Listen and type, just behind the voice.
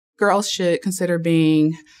girls should consider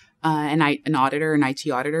being an auditor, an IT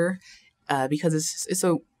auditor, because it's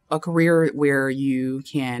a career where you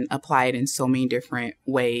can apply it in so many different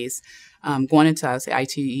ways. Going into, I would say,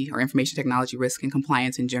 IT or information technology risk and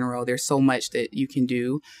compliance in general, there's so much that you can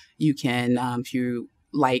do. You can, if you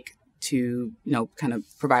like to, kind of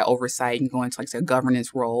provide oversight and go into, like, say, a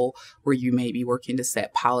governance role where you may be working to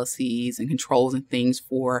set policies and controls and things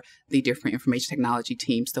for the different information technology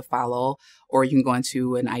teams to follow. Or you can go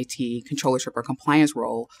into an IT controllership or compliance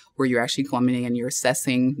role where you're actually coming in and you're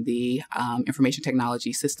assessing the information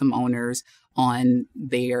technology system owners on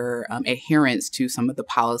their adherence to some of the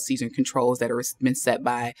policies and controls that have been set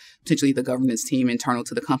by potentially the governance team internal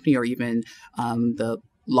to the company, or even the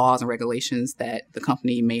laws and regulations that the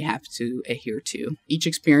company may have to adhere to. Each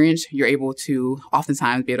experience, you're able to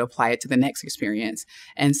oftentimes be able to apply it to the next experience.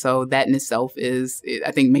 And so that in itself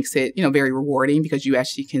I think makes it, very rewarding, because you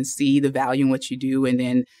actually can see the value in what you do. And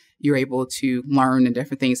then you're able to learn the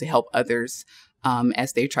different things to help others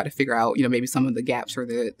as they try to figure out, maybe some of the gaps or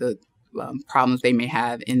the problems they may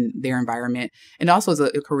have in their environment. And also is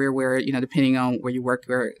a career where, depending on where you work,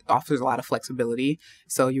 where it offers a lot of flexibility.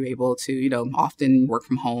 So you're able to, often work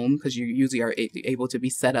from home, because you usually are able to be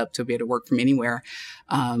set up to be able to work from anywhere.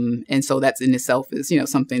 And so that's in itself is,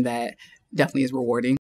 something that definitely is rewarding.